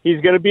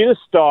 He's going to be the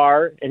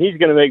star, and he's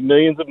going to make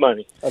millions of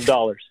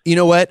dollars. You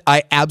know what?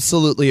 I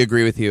absolutely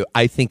agree with you.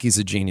 I think he's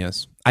a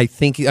genius. I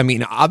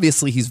mean,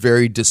 obviously he's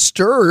very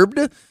disturbed,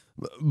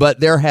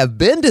 but there have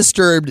been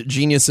disturbed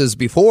geniuses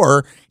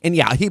before. And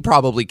yeah, he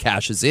probably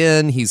cashes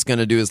in. He's going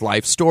to do his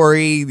life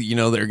story.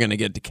 They're going to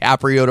get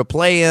DiCaprio to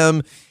play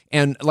him.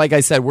 And like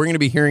I said, we're going to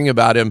be hearing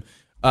about him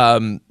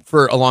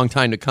for a long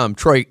time to come.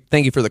 Troy,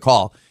 thank you for the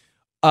call.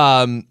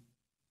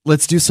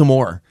 Let's do some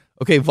more.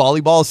 Okay,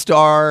 volleyball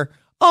star.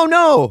 Oh,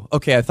 no.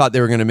 Okay, I thought they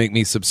were going to make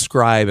me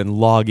subscribe and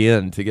log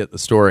in to get the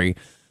story.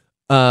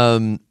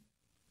 The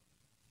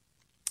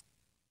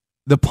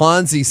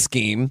Ponzi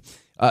scheme,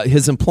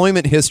 his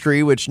employment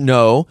history, which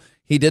no,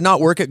 he did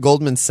not work at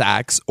Goldman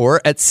Sachs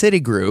or at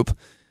Citigroup,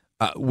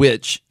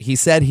 which he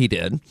said he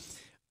did.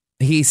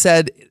 He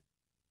said,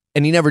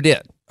 and he never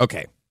did.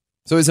 Okay,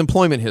 so his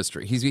employment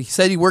history. He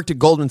said he worked at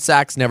Goldman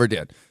Sachs, never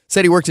did.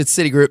 Said he worked at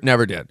Citigroup,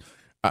 never did.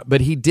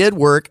 But he did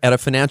work at a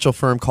financial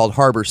firm called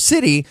Harbor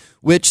City,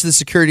 which the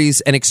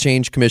Securities and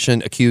Exchange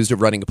Commission accused of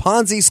running a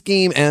Ponzi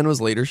scheme and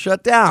was later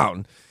shut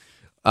down.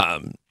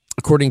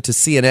 According to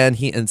CNN,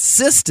 he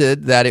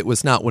insisted that it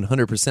was not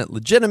 100%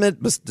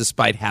 legitimate,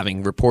 despite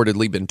having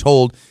reportedly been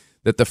told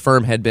that the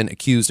firm had been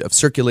accused of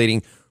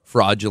circulating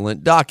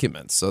fraudulent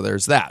documents. So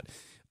there's that.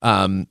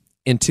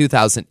 In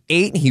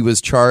 2008, he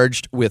was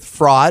charged with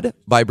fraud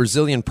by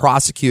Brazilian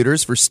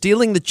prosecutors for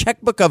stealing the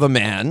checkbook of a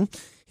man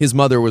his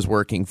mother was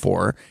working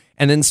for,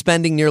 and then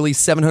spending nearly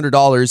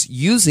 $700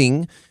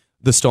 using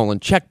the stolen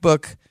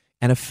checkbook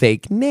and a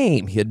fake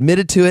name. He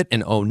admitted to it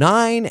in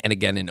 2009 and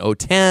again in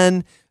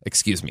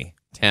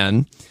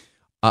 2010.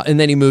 And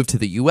then he moved to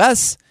the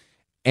U.S.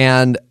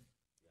 and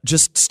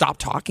just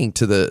stopped talking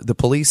to the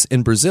police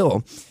in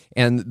Brazil.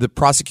 And the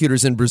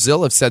prosecutors in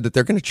Brazil have said that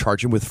they're going to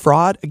charge him with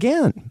fraud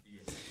again.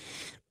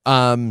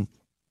 An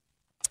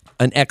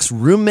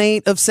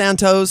ex-roommate of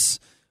Santos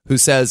who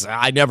says,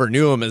 I never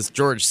knew him as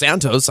George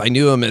Santos. I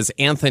knew him as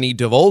Anthony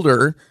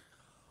DeVolder,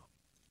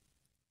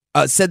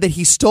 said that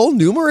he stole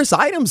numerous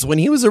items when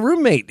he was a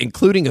roommate,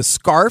 including a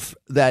scarf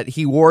that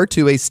he wore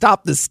to a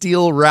Stop the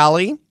Steal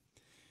rally,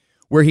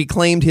 where he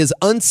claimed his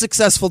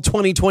unsuccessful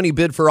 2020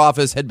 bid for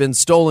office had been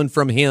stolen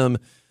from him,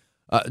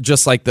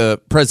 just like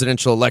the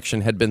presidential election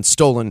had been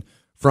stolen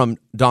from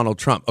Donald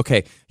Trump.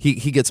 Okay,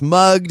 he gets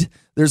mugged.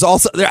 There's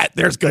also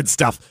there's good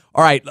stuff.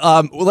 All right,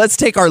 well, let's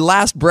take our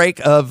last break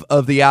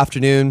of the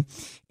afternoon,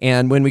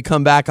 and when we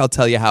come back, I'll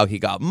tell you how he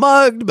got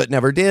mugged but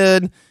never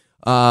did.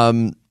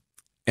 And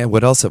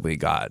what else have we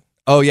got?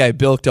 Oh yeah, he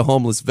bilked a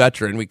homeless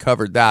veteran. We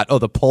covered that. Oh,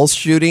 the Pulse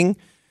shooting.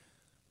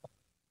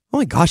 Oh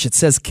my gosh, it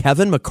says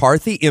Kevin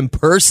McCarthy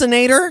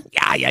impersonator?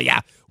 Yeah.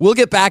 We'll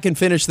get back and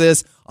finish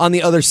this on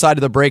the other side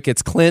of the break.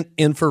 It's Clint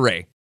in for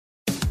Ray.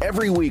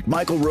 Every week,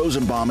 Michael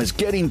Rosenbaum is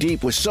getting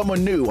deep with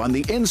someone new on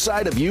the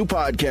Inside of You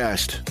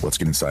podcast. Let's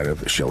get inside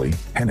of Shelley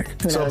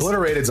Hennick. So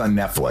Obliterated's on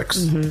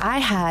Netflix. Mm-hmm. I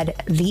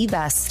had the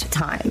best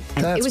time.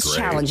 It was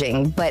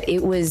challenging, but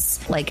it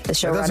was like the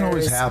showrunners. It doesn't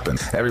always happen.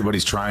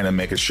 Everybody's trying to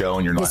make a show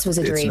and you're not. This was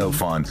a dream. It's no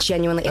fun.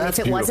 Genuinely. And if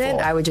it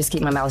wasn't, I would just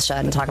keep my mouth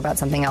shut and talk about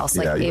something else.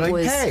 Hey,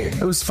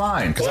 it was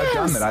fine. Because I've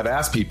done that. I've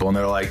asked people and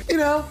they're like,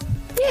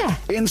 Yeah.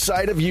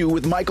 Inside of You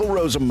with Michael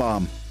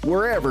Rosenbaum,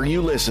 wherever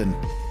you listen.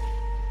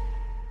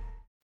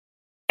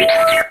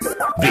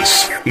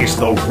 This is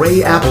the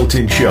Ray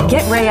Appleton Show.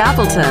 Get Ray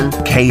Appleton.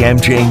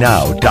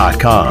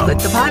 KMJNow.com. Click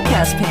the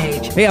podcast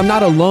page. Hey, I'm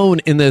not alone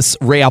in this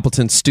Ray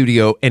Appleton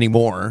studio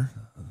anymore.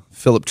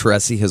 Philip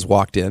Teresi has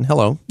walked in.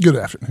 Hello. Good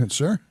afternoon,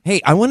 sir.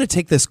 Hey, I want to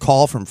take this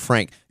call from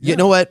Frank. You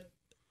know what?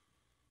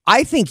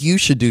 I think you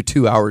should do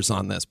 2 hours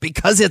on this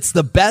because it's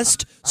the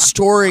best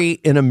story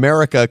in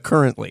America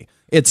currently.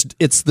 It's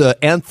the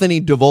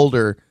Anthony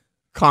DeVolder,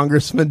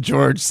 Congressman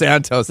George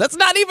Santos. That's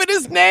not even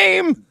his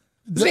name.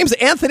 His name's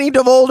Anthony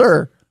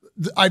DeVolder.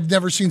 I've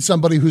never seen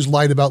somebody who's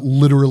lied about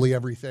literally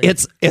everything.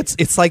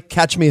 It's like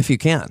Catch Me If You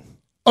Can.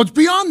 Oh, it's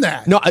beyond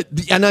that. No,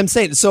 and I'm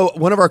saying, so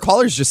one of our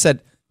callers just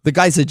said, the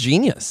guy's a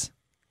genius.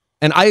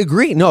 And I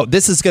agree. No,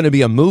 this is going to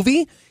be a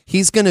movie.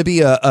 He's going to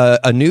be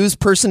a news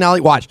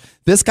personality. Watch,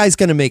 this guy's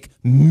going to make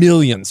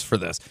millions for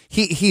this.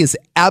 He is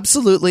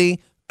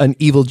absolutely an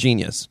evil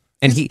genius.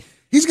 And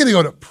he's going to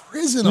go to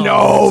prison.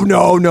 No.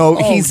 Oh,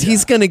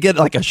 He's going to get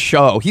like a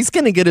show. He's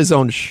going to get his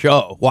own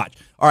show. Watch.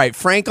 All right,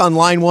 Frank on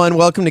line one.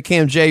 Welcome to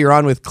KMJ. You're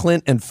on with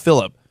Clint and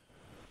Philip.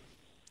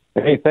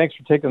 Hey, thanks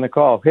for taking the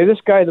call. Hey, this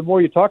guy, the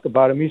more you talk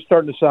about him, he's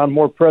starting to sound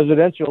more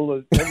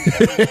presidential. This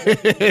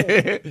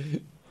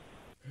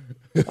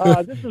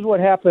is what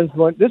happens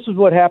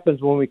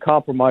when we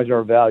compromise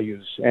our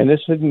values, and this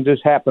didn't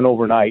just happen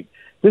overnight.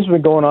 This has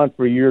been going on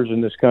for years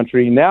in this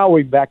country. Now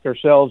we've backed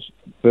ourselves,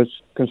 the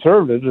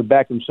conservatives have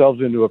backed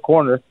themselves into a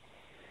corner.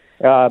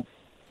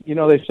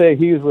 They say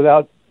he is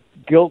without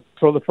guilt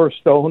throw the first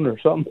stone or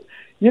something.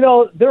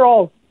 They're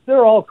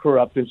all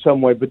corrupt in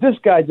some way, but this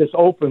guy just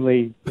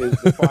openly is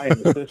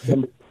defying the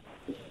system.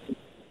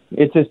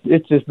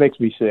 It just makes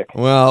me sick.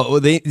 Well,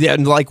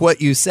 like what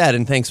you said,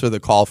 and thanks for the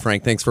call,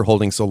 Frank. Thanks for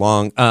holding so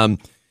long.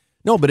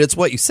 No, but it's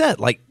what you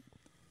said. Like,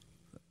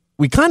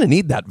 we kind of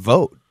need that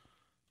vote.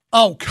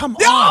 Oh, come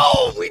on.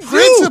 No, we do.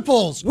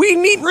 Principles. We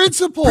need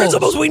principles.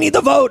 Principles. We need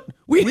the vote.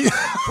 We need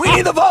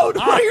the vote.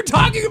 What are you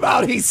talking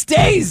about? He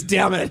stays,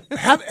 damn it.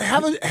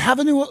 Have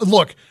a new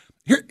look.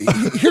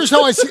 Here's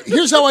how I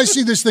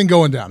see this thing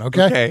going down,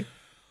 okay?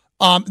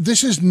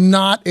 This is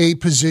not a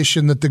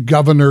position that the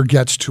governor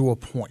gets to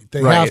appoint.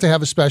 They have to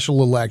have a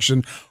special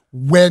election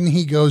when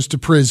he goes to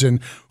prison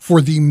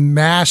for the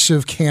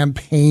massive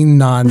campaign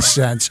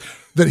nonsense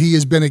that he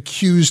has been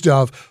accused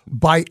of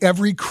by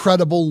every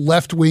credible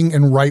left-wing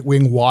and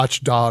right-wing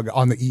watchdog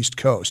on the East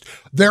Coast.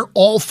 They're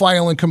all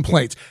filing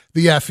complaints.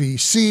 The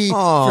FEC,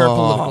 Fair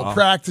Political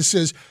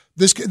Practices.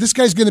 This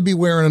guy's going to be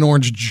wearing an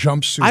orange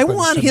jumpsuit. I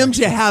want him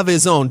to have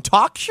his own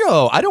talk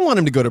show. I don't want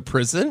him to go to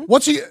prison.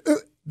 What's he?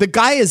 The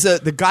guy is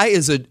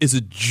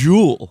a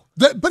jewel.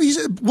 But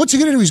what's he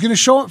going to do? He's going to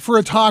show up for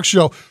a talk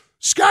show.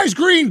 Sky's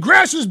green,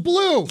 grass is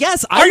blue.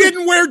 Yes, I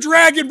didn't wear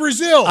drag in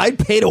Brazil. I'd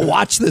pay to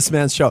watch this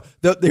man's show.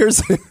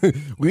 There's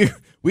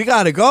we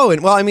got to go.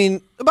 And well, I mean,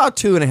 about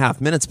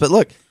 2.5 minutes. But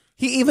look,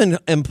 he even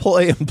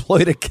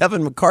employed a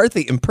Kevin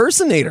McCarthy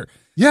impersonator.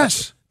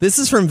 Yes. This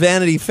is from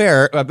Vanity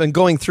Fair. I've been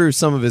going through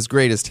some of his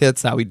greatest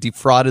hits, how he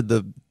defrauded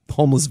the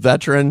homeless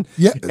veteran.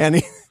 Yeah.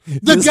 And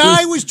the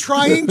guy was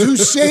trying to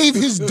save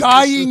his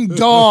dying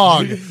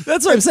dog.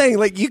 That's what I'm saying.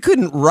 Like, you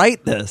couldn't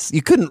write this.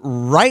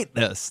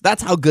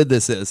 That's how good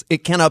this is.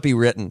 It cannot be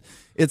written.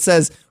 It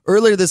says,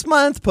 earlier this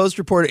month, Post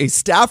reported a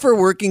staffer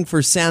working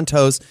for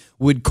Santos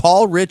would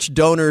call rich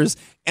donors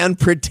and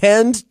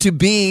pretend to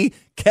be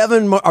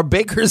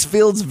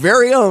Bakersfield's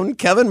very own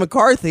Kevin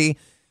McCarthy,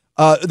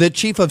 the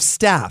chief of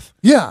staff,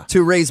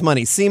 to raise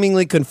money,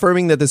 seemingly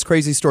confirming that this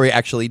crazy story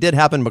actually did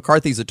happen.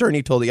 McCarthy's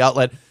attorney told the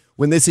outlet,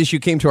 when this issue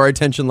came to our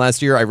attention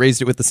last year, I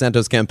raised it with the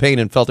Santos campaign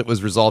and felt it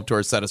was resolved to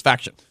our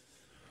satisfaction.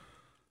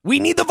 We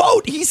need the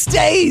vote. He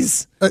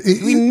stays.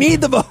 We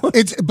need the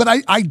vote. But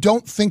I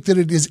don't think that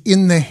it is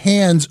in the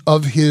hands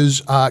of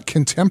his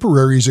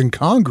contemporaries in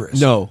Congress.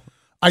 No.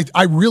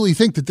 I really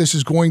think that this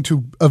is going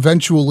to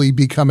eventually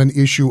become an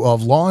issue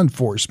of law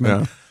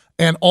enforcement. Yeah.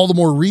 And all the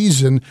more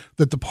reason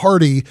that the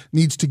party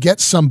needs to get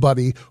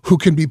somebody who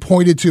can be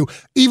pointed to,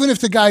 even if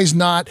the guy's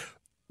not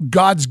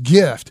God's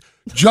gift.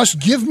 Just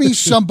give me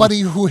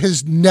somebody who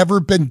has never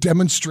been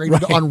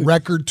demonstrated on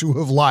record to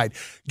have lied.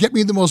 Get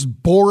me the most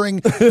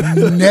boring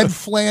Ned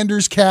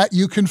Flanders cat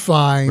you can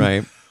find.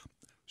 Right.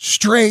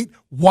 Straight,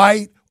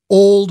 white,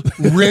 old,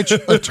 rich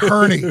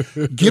attorney.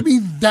 Give me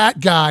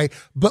that guy,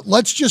 but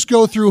let's just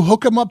go through,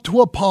 hook him up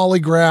to a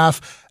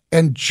polygraph,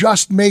 and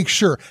just make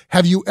sure.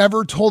 Have you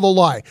ever told a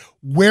lie?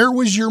 Where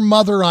was your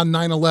mother on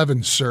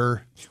 9/11,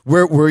 sir?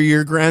 Where were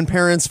your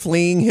grandparents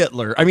fleeing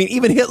Hitler? I mean,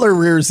 even Hitler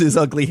rears his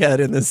ugly head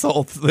in this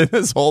whole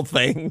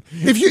thing.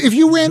 If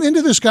you ran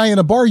into this guy in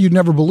a bar, you'd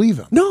never believe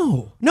him.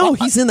 No,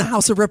 he's in the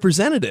House of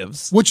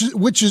Representatives, which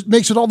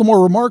makes it all the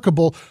more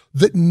remarkable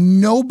that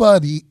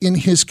nobody in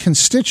his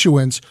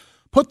constituents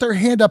put their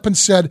hand up and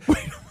said,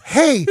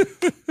 hey,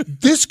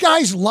 this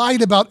guy's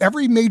lied about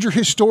every major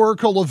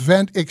historical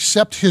event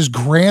except his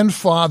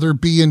grandfather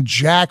being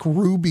Jack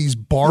Ruby's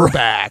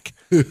barback.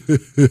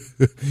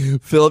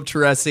 Philip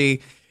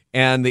Teresi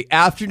and the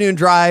afternoon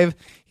drive.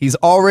 He's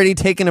already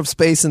taken up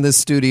space in this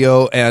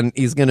studio, and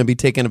he's going to be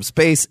taking up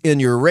space in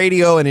your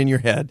radio and in your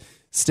head.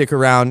 Stick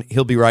around.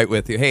 He'll be right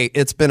with you. Hey,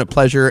 it's been a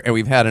pleasure, and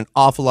we've had an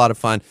awful lot of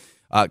fun.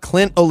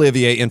 Clint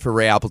Olivier in for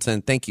Ray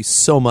Appleton. Thank you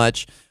so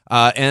much.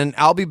 And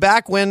I'll be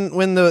back when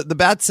the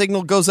bat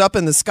signal goes up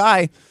in the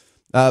sky.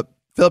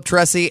 Philip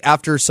Teresi,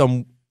 after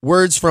some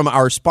words from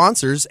our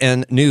sponsors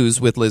and news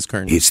with Liz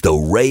Kearney. It's the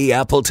Ray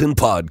Appleton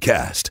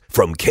Podcast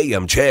from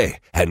KMJ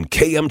and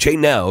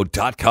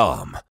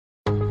KMJNow.com.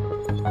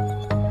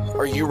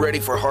 Are you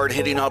ready for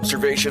hard-hitting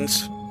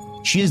observations?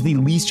 She is the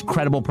least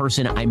credible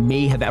person I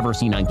may have ever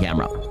seen on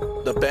camera.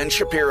 The Ben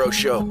Shapiro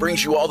Show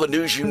brings you all the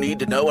news you need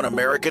to know in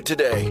America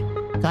today.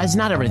 Guys,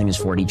 not everything is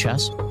 4D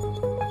chess.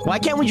 Why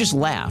can't we just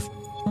laugh?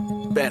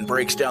 Ben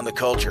breaks down the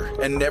culture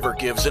and never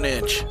gives an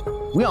inch.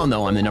 We all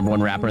know I'm the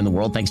 #1 rapper in the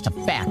world thanks to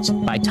Facts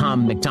by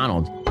Tom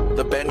McDonald.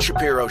 The Ben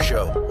Shapiro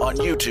Show on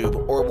YouTube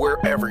or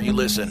wherever you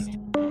listen.